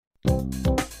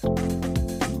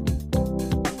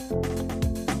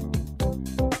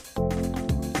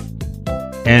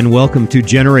And welcome to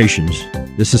Generations.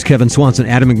 This is Kevin Swanson,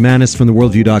 Adam McManus from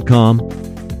theworldview.com.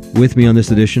 With me on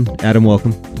this edition. Adam,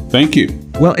 welcome. Thank you.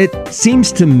 Well, it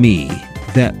seems to me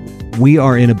that we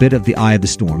are in a bit of the eye of the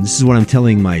storm. This is what I'm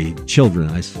telling my children.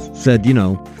 I said,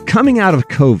 coming out of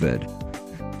COVID,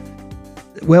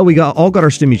 well, we all got our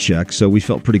stimmy checks, so we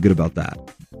felt pretty good about that.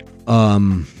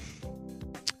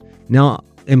 Now,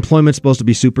 employment's supposed to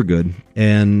be super good,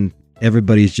 and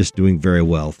everybody's just doing very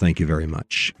well. Thank you very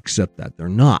much. Except that they're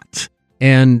not.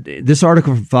 And this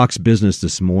article from Fox Business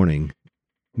this morning,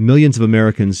 millions of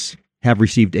Americans have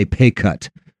received a pay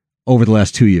cut over the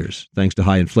last 2 years, thanks to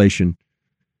high inflation,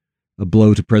 a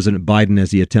blow to President Biden as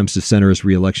he attempts to center his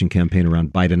re-election campaign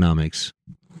around Bidenomics.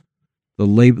 The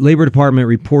Labor Department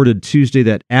reported Tuesday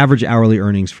that average hourly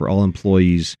earnings for all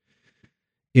employees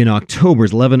in October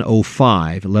is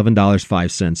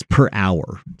 $11.05 per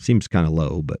hour. Seems kind of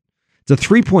low, but it's a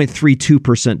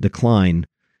 3.32% decline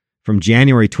from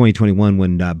January 2021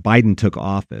 when Biden took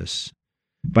office.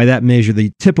 By that measure,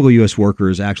 the typical U.S. worker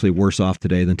is actually worse off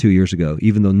today than 2 years ago,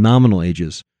 even though nominal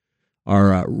ages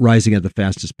are rising at the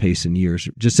fastest pace in years,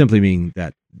 just simply meaning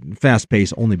that fast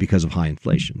pace only because of high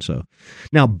inflation. So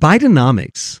now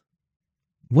Bidenomics,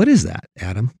 what is that,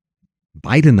 Adam?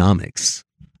 Bidenomics.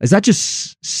 Is that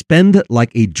just spend like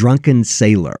a drunken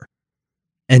sailor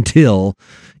until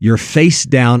you're face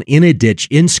down in a ditch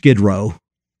in Skid Row?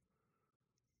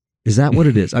 Is that what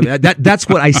it is? I mean, that's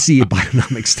what I see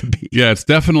Bidenomics to be. Yeah, it's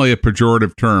definitely a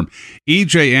pejorative term.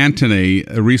 E.J. Antony,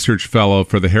 a research fellow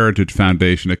for the Heritage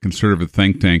Foundation, a conservative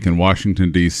think tank in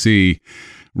Washington, D.C.,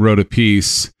 wrote a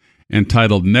piece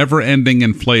entitled Never Ending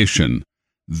Inflation.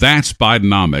 That's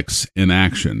Bidenomics in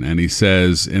action. And he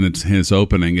says in his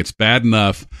opening, it's bad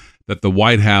enough that the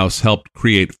White House helped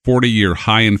create 40-year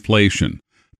high inflation,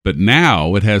 but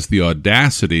now it has the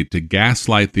audacity to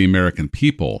gaslight the American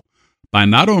people by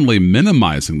not only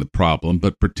minimizing the problem,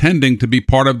 but pretending to be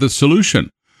part of the solution.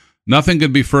 Nothing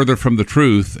could be further from the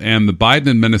truth, and the Biden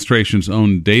administration's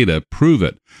own data prove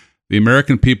it. The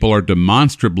American people are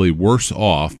demonstrably worse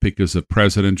off because of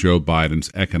President Joe Biden's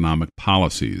economic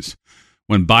policies.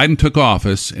 When Biden took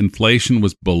office, inflation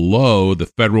was below the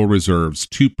Federal Reserve's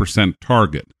 2%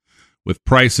 target, with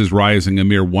prices rising a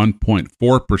mere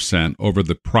 1.4% over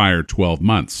the prior 12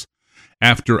 months.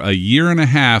 After a year and a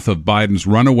half of Biden's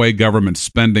runaway government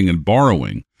spending and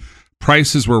borrowing,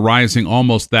 prices were rising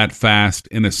almost that fast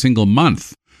in a single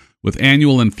month, with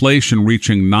annual inflation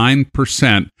reaching 9%,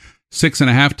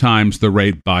 6.5 times the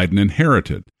rate Biden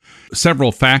inherited.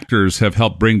 Several factors have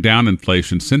helped bring down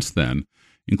inflation since then,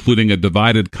 including a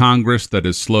divided Congress that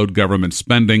has slowed government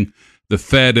spending, the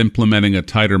Fed implementing a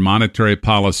tighter monetary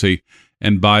policy,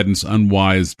 and Biden's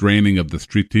unwise draining of the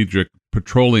Strategic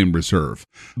Petroleum Reserve.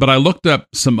 But I looked up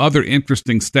some other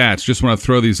interesting stats. Just want to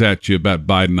throw these at you about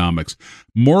Bidenomics.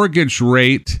 Mortgage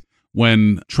rate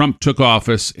when Trump took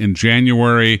office in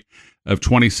January of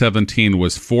 2017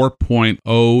 was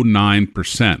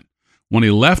 4.09%. When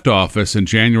he left office in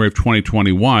January of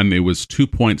 2021, it was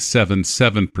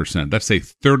 2.77%. That's a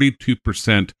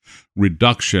 32%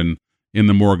 reduction in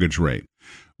the mortgage rate.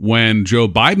 When Joe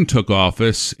Biden took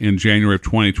office in January of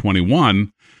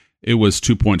 2021, it was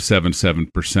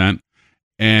 2.77%.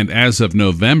 And as of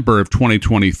November of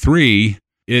 2023,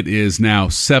 it is now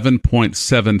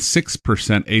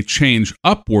 7.76%, a change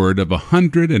upward of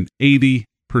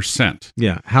 180%.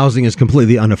 Yeah, housing is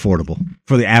completely unaffordable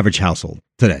for the average household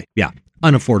today. Yeah,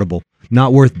 unaffordable,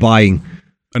 not worth buying.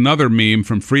 Another meme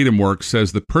from FreedomWorks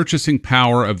says the purchasing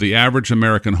power of the average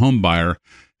American homebuyer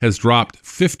has dropped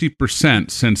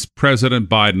 50% since President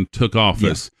Biden took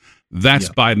office. Yeah. That's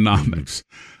Bidenomics.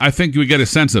 I think we get a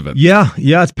sense of it. Yeah,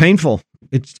 it's painful.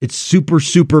 It's super,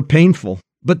 super painful.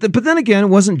 But then again, it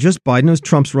wasn't just Biden. It was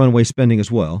Trump's runaway spending as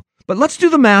well. But let's do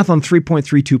the math on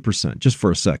 3.32% just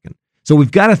for a second. So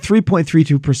we've got a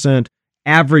 3.32%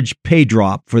 average pay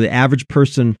drop for the average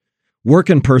person,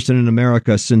 working person in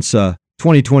America since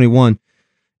 2021.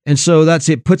 And so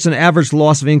it puts an average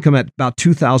loss of income at about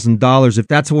 $2,000. If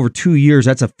that's over 2 years,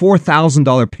 that's a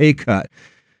 $4,000 pay cut.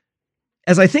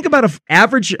 As I think about an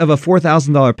average of a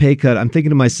 $4,000 pay cut, I'm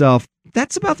thinking to myself,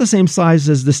 that's about the same size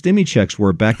as the stimmy checks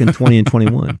were back in 20 and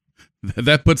 21.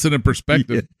 That puts it in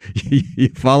perspective. You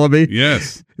follow me?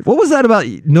 Yes. What was that about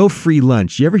no free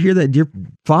lunch? You ever hear that? Did your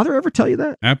father ever tell you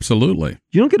that? Absolutely.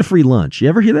 You don't get a free lunch. You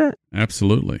ever hear that?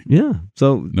 Absolutely. Yeah.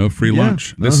 So no free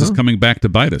lunch. This is coming back to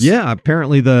bite us. Yeah.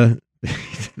 Apparently the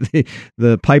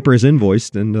piper is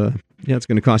invoiced, and it's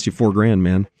going to cost you $4,000,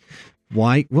 man.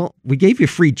 Why? Well, we gave you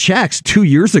free checks 2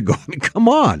 years ago. I mean, come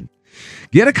on.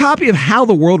 Get a copy of How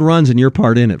the World Runs and Your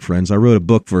Part in It, friends. I wrote a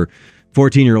book for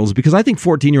 14-year-olds because I think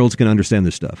 14-year-olds can understand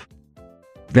this stuff.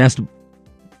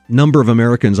 number of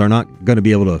Americans are not going to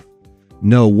be able to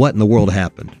know what in the world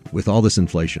happened with all this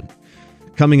inflation.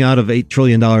 Coming out of $8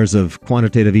 trillion of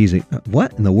quantitative easing.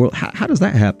 What in the world? How does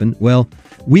that happen? Well,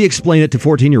 we explain it to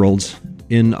 14-year-olds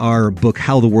in our book,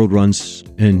 How the World Runs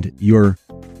and Your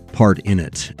Part in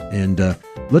It. And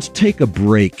let's take a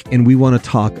break, and we want to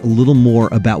talk a little more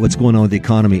about what's going on with the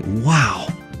economy. Wow.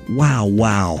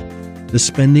 The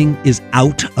spending is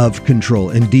out of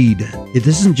control. Indeed,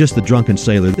 this isn't just the drunken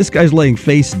sailor. This guy's laying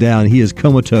face down. He is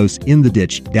comatose in the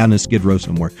ditch down in Skid Row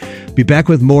somewhere. Be back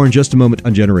with more in just a moment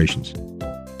on Generations.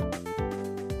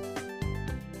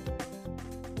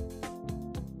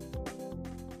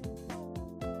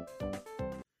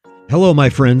 Hello, my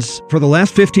friends. For the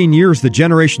last 15 years, the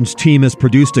Generations team has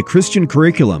produced a Christian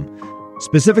curriculum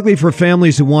specifically for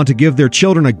families who want to give their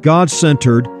children a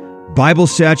God-centered,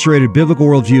 Bible-saturated, biblical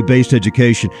worldview-based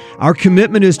education. Our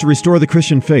commitment is to restore the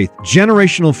Christian faith,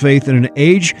 generational faith, in an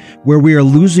age where we are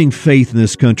losing faith in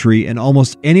this country and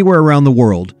almost anywhere around the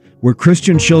world, where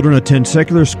Christian children attend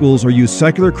secular schools or use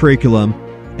secular curriculum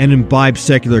and imbibe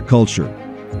secular culture.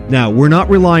 Now, we're not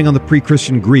relying on the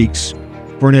pre-Christian Greeks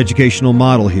for an educational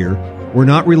model here. We're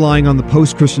not relying on the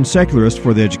post-Christian secularists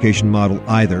for the education model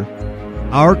either.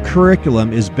 Our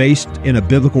curriculum is based in a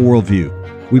biblical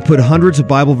worldview. We put hundreds of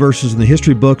Bible verses in the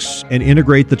history books and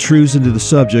integrate the truths into the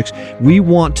subjects. We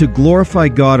want to glorify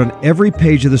God on every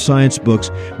page of the science books.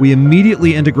 We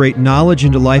immediately integrate knowledge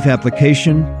into life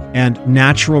application and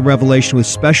natural revelation with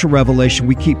special revelation.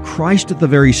 We keep Christ at the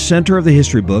very center of the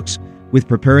history books with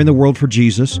preparing the world for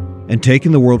Jesus and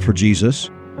taking the world for Jesus.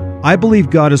 I believe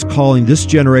God is calling this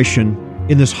generation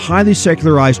in this highly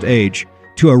secularized age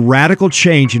to a radical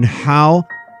change in how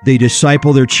they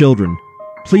disciple their children.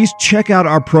 Please check out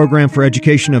our program for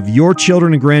education of your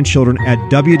children and grandchildren at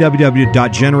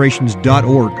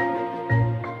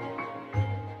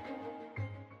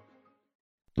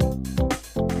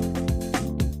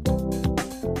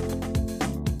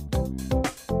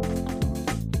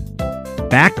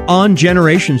Back on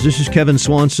Generations, this is Kevin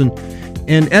Swanson.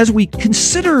 And as we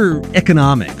consider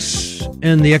economics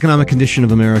and the economic condition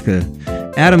of America,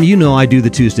 Adam, you know I do the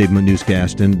Tuesday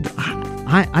newscast, and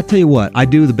I tell you what, I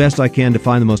do the best I can to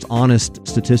find the most honest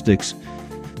statistics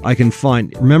I can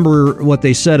find. Remember what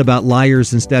they said about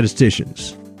liars and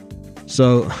statisticians.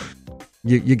 So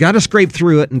you got to scrape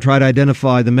through it and try to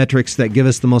identify the metrics that give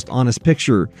us the most honest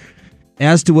picture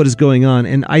as to what is going on.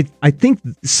 And I think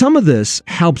some of this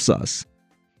helps us.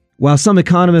 While some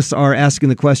economists are asking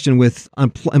the question with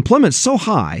employment so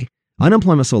high,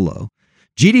 unemployment so low,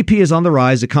 GDP is on the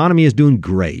rise, economy is doing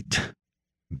great.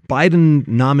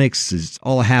 Bidenomics is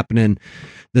all happening.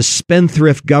 The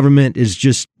spendthrift government is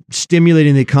just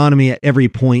stimulating the economy at every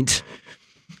point.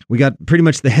 We got pretty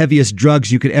much the heaviest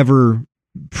drugs you could ever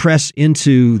press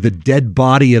into the dead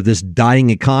body of this dying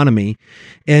economy.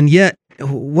 And yet,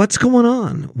 what's going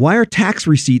on? Why are tax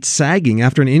receipts sagging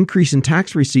after an increase in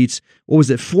tax receipts? What was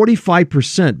it,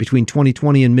 45% between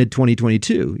 2020 and mid-2022?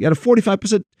 You got a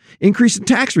 45% increase in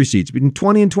tax receipts between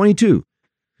 20 and 22.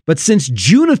 But since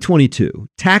June of 22,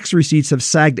 tax receipts have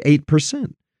sagged 8%.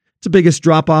 It's the biggest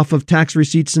drop-off of tax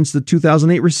receipts since the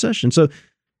 2008 recession. So,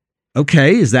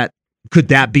 okay, could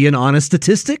that be an honest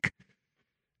statistic?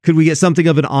 Could we get something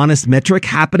of an honest metric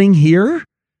happening here?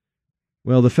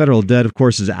 Well, the federal debt, of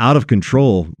course, is out of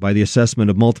control by the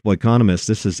assessment of multiple economists.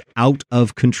 This is out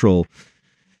of control.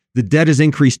 The debt has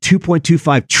increased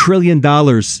 $2.25 trillion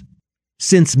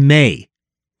since May.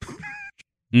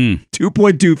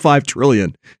 $2.25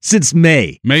 trillion since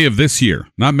May. May of this year,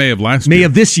 not May of last year. May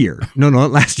of this year. No, not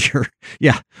last year.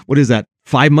 Yeah. What is that?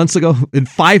 5 months ago? In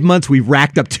 5 months, we've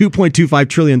racked up $2.25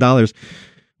 trillion.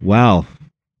 Wow.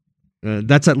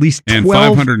 That's at least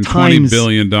 12 and $520 times.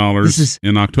 billion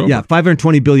in October. Yeah,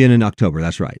 $520 billion in October.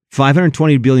 That's right.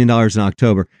 $520 billion in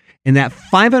October. And that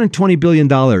 $520 billion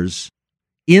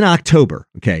in October,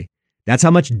 okay, that's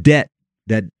how much debt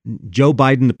that Joe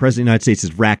Biden, the president of the United States,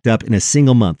 has racked up in a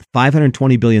single month.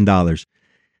 $520 billion.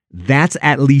 That's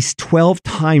at least 12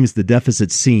 times the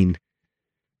deficit seen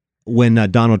when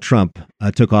Donald Trump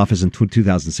took office in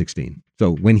 2016.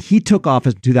 So when he took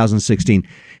office in 2016,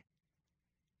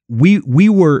 we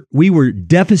were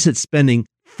deficit spending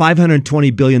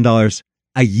 $520 billion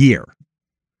a year.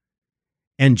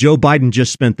 And Joe Biden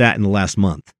just spent that in the last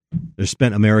month. They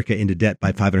spent America into debt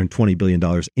by $520 billion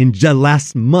in the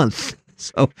last month.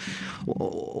 So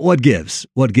what gives?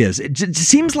 What gives? It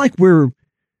seems like we're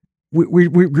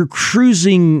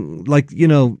cruising, like,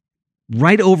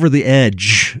 right over the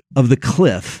edge of the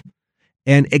cliff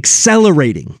and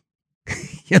accelerating.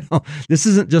 This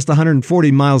isn't just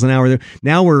 140 miles an hour.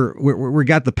 Now we're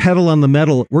got the pedal on the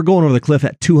metal. We're going over the cliff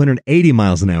at 280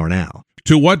 miles an hour now.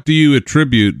 To what do you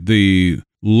attribute the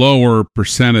lower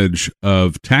percentage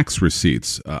of tax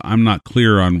receipts? I'm not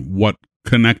clear on what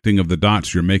connecting of the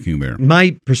dots you're making there.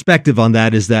 My perspective on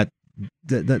that is that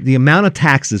the amount of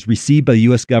taxes received by the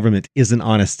U.S. government is an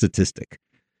honest statistic.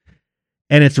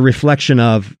 And it's a reflection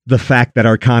of the fact that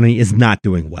our economy is not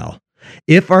doing well.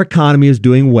 If our economy is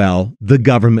doing well, the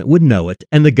government would know it,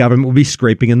 and the government would be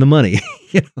scraping in the money.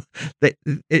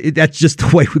 That's just the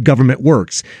way government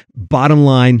works. Bottom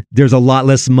line, there's a lot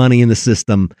less money in the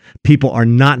system. People are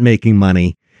not making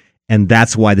money, and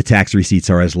that's why the tax receipts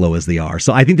are as low as they are.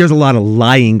 So I think there's a lot of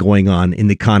lying going on in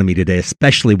the economy today,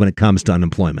 especially when it comes to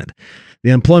unemployment. The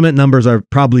unemployment numbers are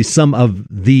probably some of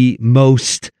the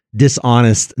most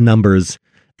dishonest numbers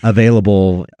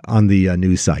available on the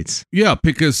news sites. Yeah,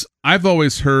 because I've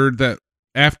always heard that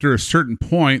after a certain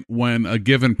point, when a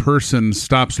given person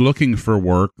stops looking for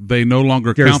work, they no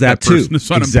longer count that person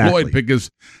as unemployed because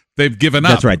they've given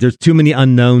up. That's right. There's too many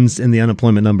unknowns in the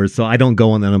unemployment numbers, so I don't go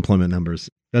on the unemployment numbers.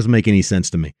 Doesn't make any sense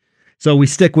to me. So we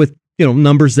stick with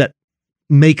numbers that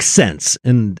make sense.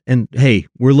 And hey,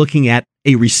 we're looking at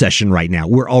a recession right now.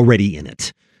 We're already in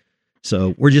it.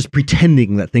 So we're just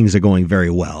pretending that things are going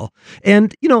very well.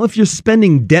 And, if you're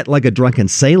spending debt like a drunken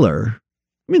sailor,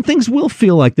 things will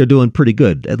feel like they're doing pretty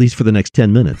good, at least for the next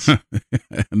 10 minutes.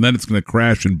 And then it's going to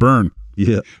crash and burn.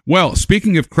 Yeah. Well,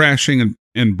 speaking of crashing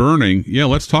and burning,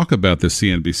 let's talk about this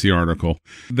CNBC article.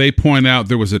 They point out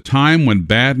there was a time when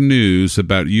bad news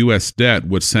about U.S. debt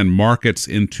would send markets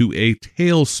into a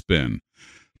tailspin,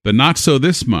 but not so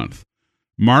this month.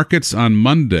 Markets on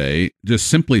Monday just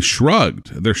simply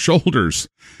shrugged their shoulders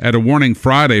at a warning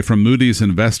Friday from Moody's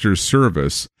Investors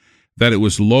Service that it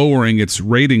was lowering its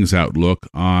ratings outlook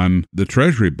on the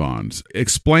Treasury bonds.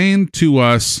 Explain to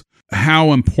us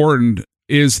how important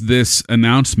is this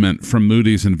announcement from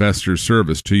Moody's Investors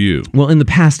Service to you? Well, in the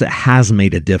past, it has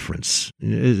made a difference,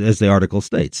 as the article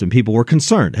states, and people were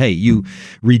concerned. Hey, you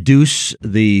reduce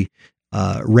the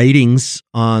ratings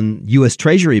on U.S.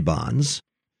 Treasury bonds.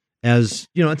 As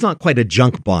it's not quite a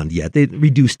junk bond yet. They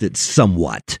reduced it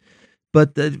somewhat,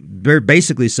 but they're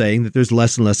basically saying that there's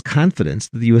less and less confidence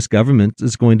that the U.S. government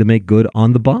is going to make good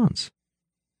on the bonds.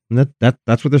 And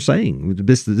that's what they're saying.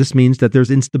 This means that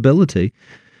there's instability,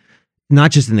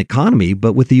 not just in the economy,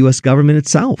 but with the U.S. government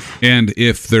itself. And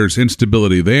if there's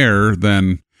instability there,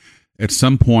 then at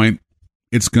some point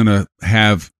it's going to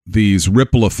have these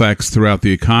ripple effects throughout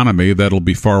the economy that'll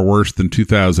be far worse than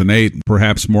 2008,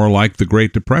 perhaps more like the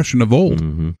Great Depression of old.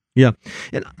 Mm-hmm. Yeah.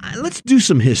 And let's do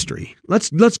some history. Let's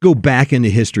go back into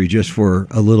history just for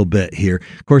a little bit here.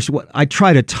 Of course, what I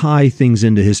try to tie things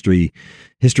into history.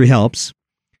 History helps.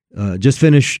 Just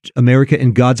finished America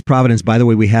in God's Providence. By the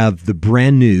way, we have the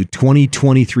brand new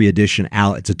 2023 edition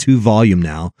out. It's a 2-volume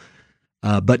now.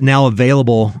 But now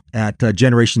available at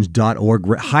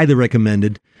generations.org. Highly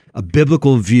recommended. A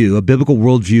biblical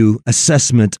worldview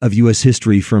assessment of U.S.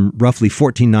 history from roughly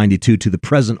 1492 to the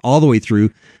present, all the way through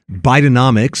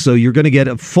Bidenomics. So you're going to get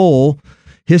a full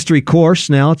history course.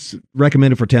 Now it's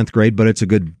recommended for 10th grade, but it's a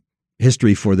good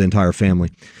history for the entire family.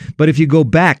 But if you go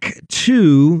back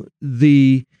to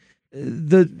the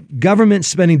government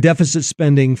spending, deficit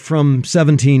spending from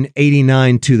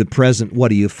 1789 to the present, what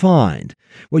do you find?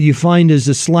 What you find is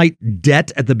a slight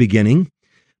debt at the beginning,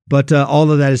 but all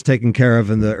of that is taken care of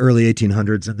in the early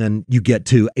 1800s, and then you get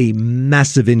to a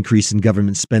massive increase in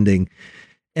government spending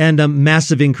and a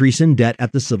massive increase in debt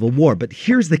at the Civil War. But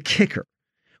here's the kicker.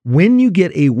 When you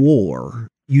get a war,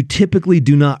 you typically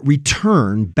do not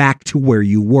return back to where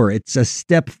you were. It's a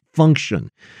step function.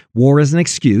 War is an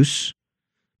excuse.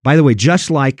 By the way, just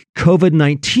like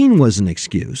COVID-19 was an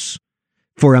excuse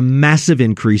for a massive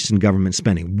increase in government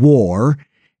spending, war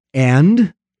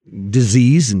and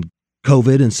disease and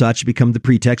COVID and such become the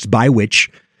pretext by which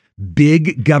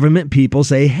big government people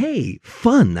say, hey,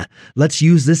 fun, let's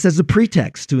use this as a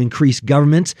pretext to increase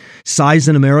government size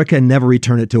in America and never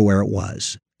return it to where it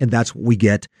was. And that's what we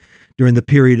get during the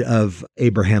period of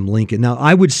Abraham Lincoln. Now,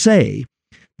 I would say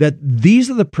that these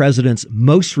are the presidents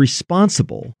most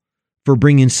responsible for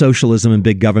bringing socialism and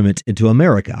big government into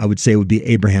America. I would say it would be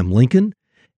Abraham Lincoln,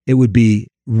 it would be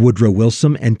Woodrow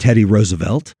Wilson and Teddy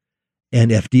Roosevelt, and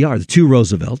FDR, the two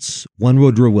Roosevelts, one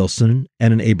Woodrow Wilson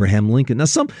and an Abraham Lincoln. Now,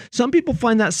 some people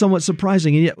find that somewhat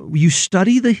surprising, and yet you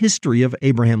study the history of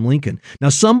Abraham Lincoln. Now,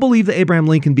 some believe that Abraham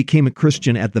Lincoln became a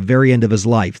Christian at the very end of his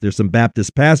life. There's some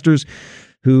Baptist pastors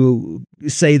who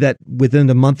say that within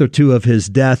a month or two of his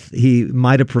death, he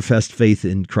might have professed faith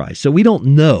in Christ. So we don't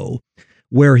know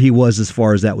where he was as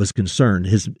far as that was concerned.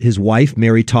 His wife,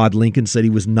 Mary Todd Lincoln, said he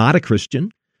was not a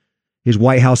Christian. His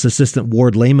White House assistant,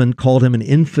 Ward Layman, called him an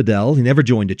infidel. He never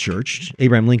joined a church.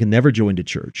 Abraham Lincoln never joined a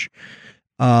church.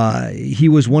 He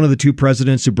was one of the two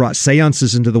presidents who brought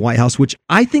seances into the White House, which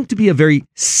I think to be a very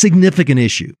significant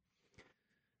issue.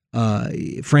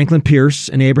 Franklin Pierce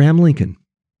and Abraham Lincoln.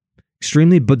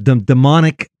 Extremely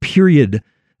demonic period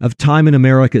of time in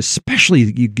America,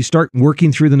 especially you start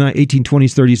working through the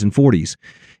 1820s, 30s, and 40s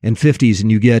and 50s,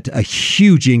 and you get a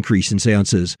huge increase in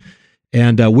seances.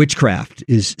 And witchcraft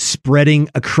is spreading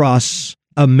across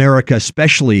America,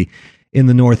 especially in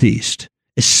the Northeast,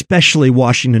 especially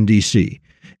Washington, D.C.,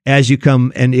 as you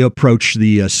come and you approach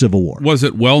the Civil War. Was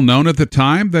it well known at the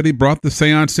time that he brought the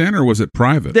seance in, or was it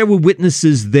private? There were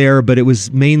witnesses there, but it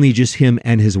was mainly just him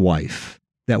and his wife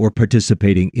that were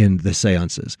participating in the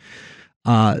seances.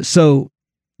 So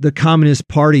the Communist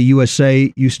Party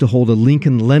USA used to hold a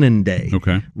Lincoln-Lenin Day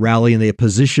rally, and they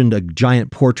positioned a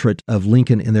giant portrait of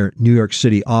Lincoln in their New York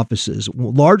City offices,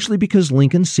 largely because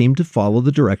Lincoln seemed to follow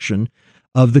the direction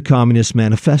of the Communist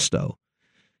Manifesto.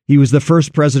 He was the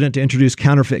first president to introduce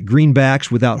counterfeit greenbacks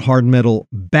without hard metal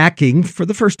backing for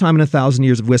the first time in 1,000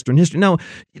 years of Western history. Now,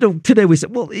 today we say,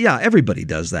 well, yeah, everybody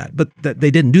does that, but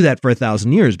they didn't do that for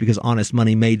 1,000 years because honest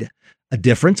money made a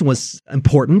difference and was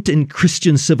important in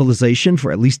Christian civilization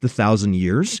for at least 1,000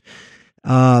 years.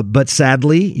 But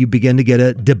sadly, you begin to get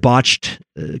a debauched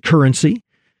currency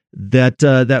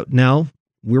that now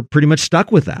we're pretty much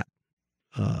stuck with that.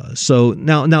 So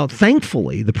now,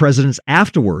 thankfully, the presidents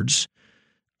afterwards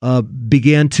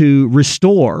began to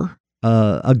restore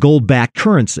a gold-backed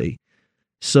currency.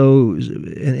 So,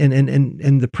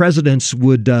 and the presidents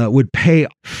would pay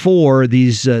for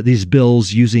these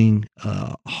bills using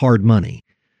hard money.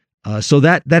 So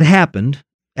that happened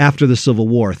after the Civil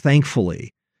War,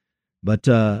 thankfully. But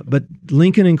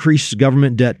Lincoln increased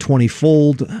government debt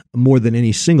 20-fold, more than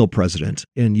any single president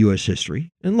in U.S.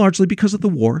 history, and largely because of the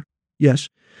war. Yes.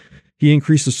 He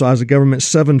increased the size of government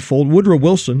 7-fold. Woodrow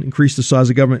Wilson increased the size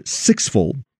of government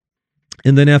 6-fold.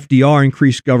 And then FDR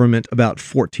increased government about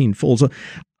 14-fold. So,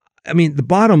 I mean, the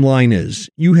bottom line is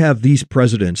you have these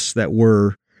presidents that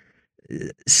were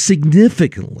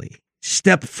significantly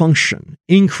step function,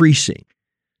 increasing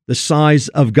the size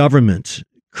of government,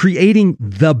 creating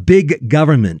the big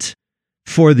government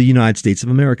for the United States of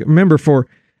America. Remember, for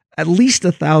at least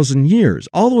 1,000 years,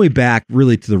 all the way back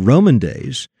really to the Roman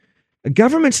days,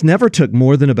 governments never took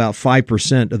more than about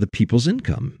 5% of the people's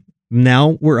income.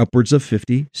 Now we're upwards of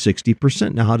 50,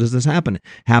 60%. Now, how does this happen? It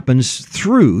happens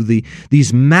through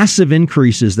these massive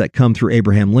increases that come through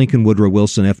Abraham Lincoln, Woodrow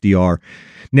Wilson, FDR.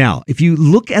 Now, if you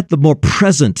look at the more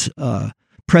present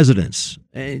presidents,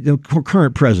 the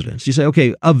current presidents, you say,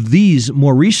 okay, of these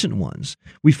more recent ones,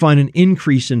 we find an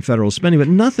increase in federal spending, but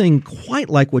nothing quite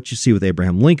like what you see with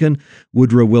Abraham Lincoln,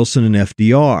 Woodrow Wilson, and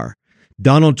FDR.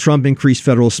 Donald Trump increased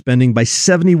federal spending by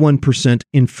 71%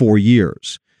 in 4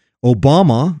 years.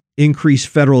 Obama increased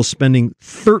federal spending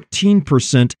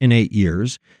 13% in 8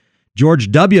 years. George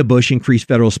W. Bush increased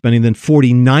federal spending then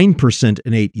 49%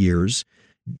 in 8 years.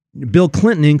 Bill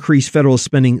Clinton increased federal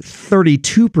spending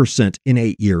 32% in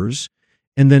 8 years.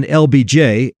 And then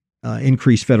LBJ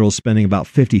increased federal spending about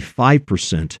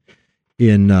 55%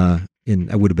 in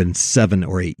it would have been 7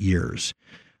 or 8 years.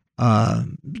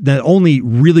 The only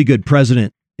really good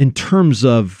president in terms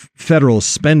of federal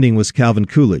spending was Calvin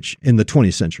Coolidge in the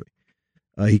 20th century.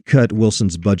 He cut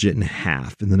Wilson's budget in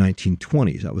half in the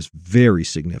 1920s. That was very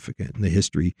significant in the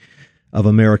history of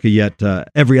America, yet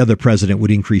every other president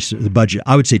would increase the budget.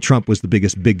 I would say Trump was the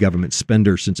biggest big government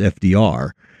spender since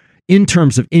FDR in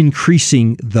terms of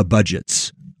increasing the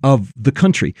budgets of the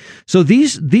country. So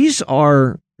these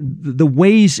are the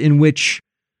ways in which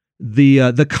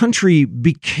the country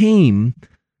became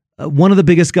one of the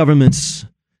biggest governments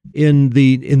in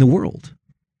the world,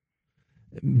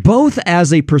 both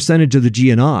as a percentage of the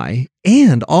GNI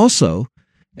and also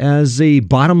as a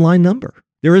bottom line number.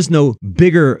 There is no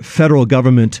bigger federal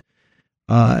government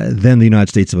than the United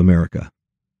States of America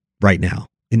right now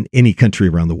in any country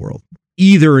around the world,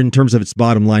 either in terms of its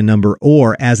bottom line number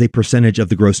or as a percentage of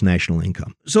the gross national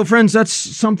income. So, friends, that's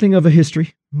something of a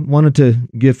history. Wanted to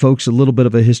give folks a little bit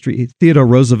of a history. Theodore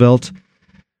Roosevelt,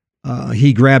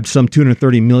 he grabbed some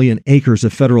 230 million acres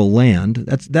of federal land.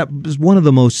 That was one of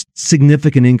the most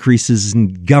significant increases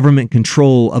in government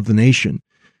control of the nation.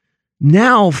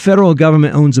 Now, federal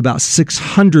government owns about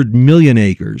 600 million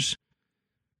acres,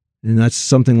 and that's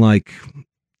something like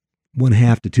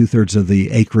 1/2 to 2/3 of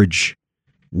the acreage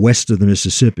west of the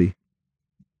Mississippi.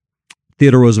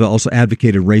 Theodore Roosevelt also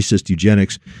advocated racist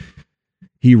eugenics.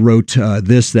 He wrote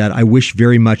that I wish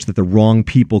very much that the wrong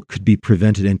people could be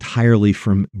prevented entirely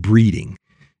from breeding.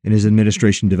 And his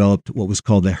administration developed what was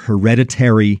called the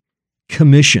Hereditary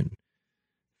Commission,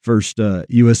 first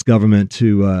U.S. government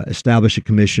to establish a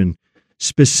commission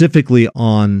specifically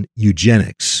on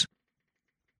eugenics.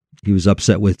 He was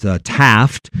upset with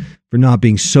Taft for not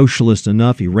being socialist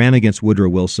enough. He ran against Woodrow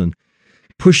Wilson,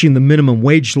 pushing the minimum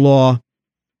wage law,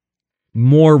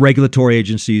 more regulatory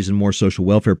agencies, and more social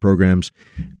welfare programs.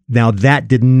 Now, that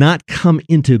did not come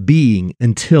into being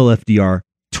until FDR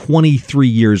 23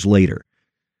 years later.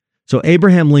 So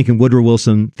Abraham Lincoln, Woodrow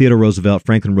Wilson, Theodore Roosevelt,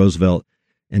 Franklin Roosevelt,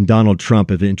 and Donald Trump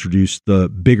have introduced the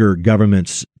bigger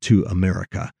governments to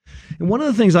America. And one of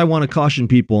the things I want to caution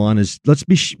people on is let's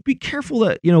be careful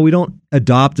that, we don't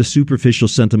adopt a superficial,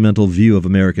 sentimental view of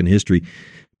American history.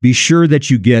 Be sure that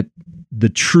you get the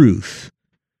truth.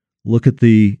 Look at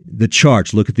the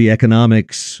charts. Look at the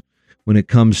economics when it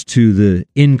comes to the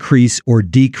increase or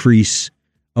decrease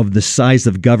of the size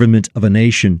of government of a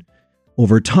nation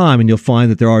over time. And you'll find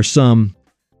that there are some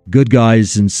good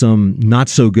guys and some not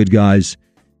so good guys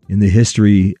in the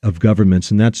history of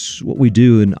governments. And that's what we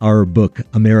do in our book,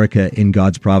 America in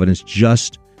God's Providence,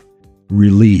 just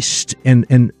released.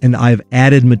 And I've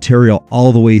added material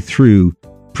all the way through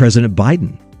President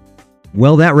Biden.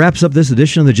 Well, that wraps up this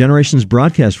edition of the Generations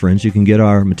broadcast, friends. You can get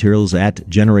our materials at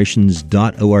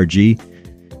generations.org.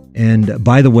 And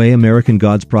by the way, American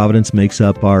God's Providence makes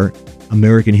up our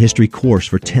American history course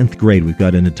for 10th grade. We've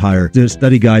got an entire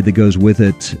study guide that goes with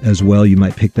it as well. You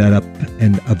might pick that up,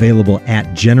 and available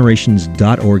at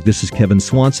generations.org. This is Kevin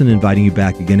Swanson inviting you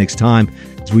back again next time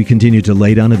as we continue to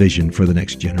lay down a vision for the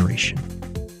next generation.